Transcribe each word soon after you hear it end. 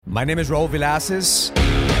My name is Raul Villacis,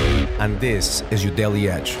 and this is your Daily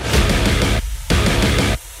Edge.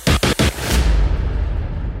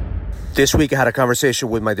 This week I had a conversation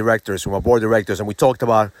with my directors, with my board directors, and we talked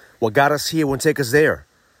about what got us here won't take us there.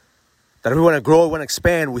 That if we want to grow, we want to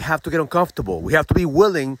expand, we have to get uncomfortable. We have to be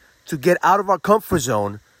willing to get out of our comfort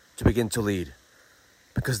zone to begin to lead.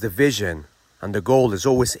 Because the vision and the goal is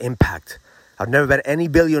always impact. I've never met any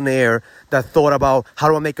billionaire that thought about, how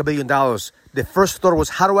do I make $1 billion? The first thought was,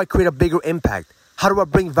 how do I create a bigger impact? How do I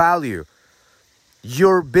bring value?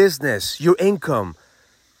 Your business, your income,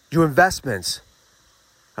 your investments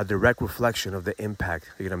are a direct reflection of the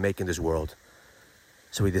impact you're going to make in this world.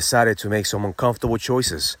 So we decided to make some uncomfortable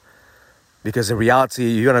choices. Because in reality,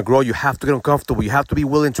 you're going to grow, you have to get uncomfortable. You have to be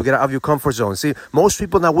willing to get out of your comfort zone. See, most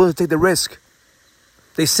people are not willing to take the risk.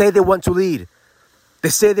 They say they want to lead. They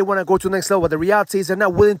say they want to go to the next level, but the reality is they're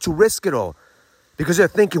not willing to risk it all. Because they're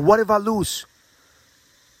thinking, what if I lose?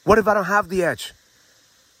 What if I don't have the edge?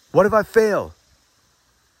 What if I fail?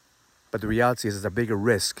 But the reality is there's a bigger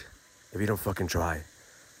risk if you don't fucking try.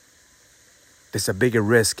 There's a bigger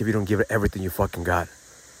risk if you don't give it everything you fucking got.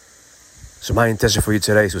 So my intention for you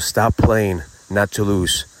today is to stop playing not to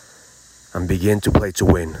lose and begin to play to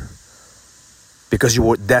win. Because you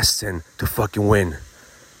were destined to fucking win.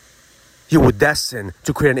 You were destined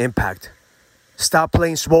to create an impact. Stop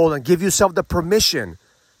playing small and give yourself the permission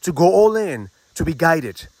to go all in, to be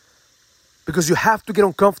guided. Because you have to get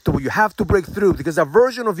uncomfortable. You have to break through. Because a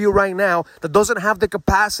version of you right now that doesn't have the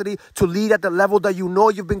capacity to lead at the level that you know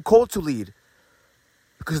you've been called to lead.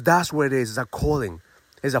 Because that's what it is. It's a calling.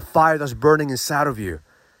 It's a fire that's burning inside of you.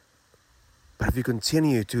 But if you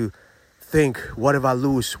continue to think, what if I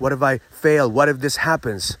lose? What if I fail? What if this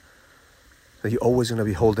happens? Then you're always going to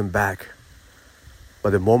be holding back.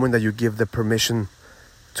 But the moment that you give the permission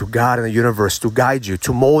to God and the universe to guide you,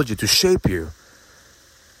 to mold you, to shape you,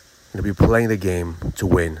 you're going to be playing the game to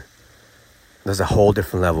win. That's a whole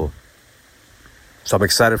different level. So I'm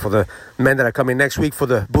excited for the men that are coming next week for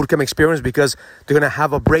the bootcamp experience because they're going to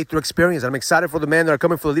have a breakthrough experience. I'm excited for the men that are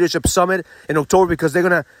coming for the Leadership Summit in October because they're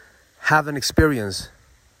going to have an experience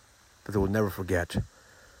that they will never forget.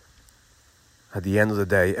 At the end of the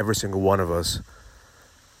day, every single one of us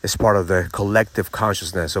is part of the collective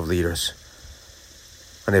consciousness of leaders.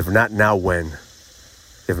 And if not now, when?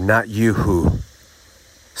 If not you, who?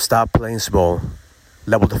 Stop playing small.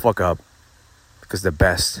 Level the fuck up. Because the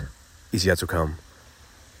best is yet to come.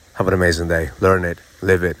 Have an amazing day. Learn it,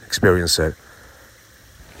 live it, experience it.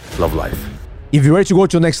 Love life. If you're ready to go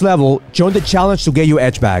to the next level, join the challenge to get your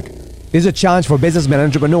edge back. This is a challenge for businessmen and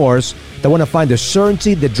entrepreneurs that want to find the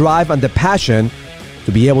certainty, the drive, and the passion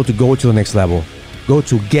to be able to go to the next level. Go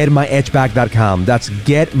to getmyedgeback.com. That's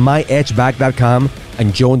getmyedgeback.com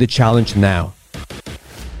and join the challenge now.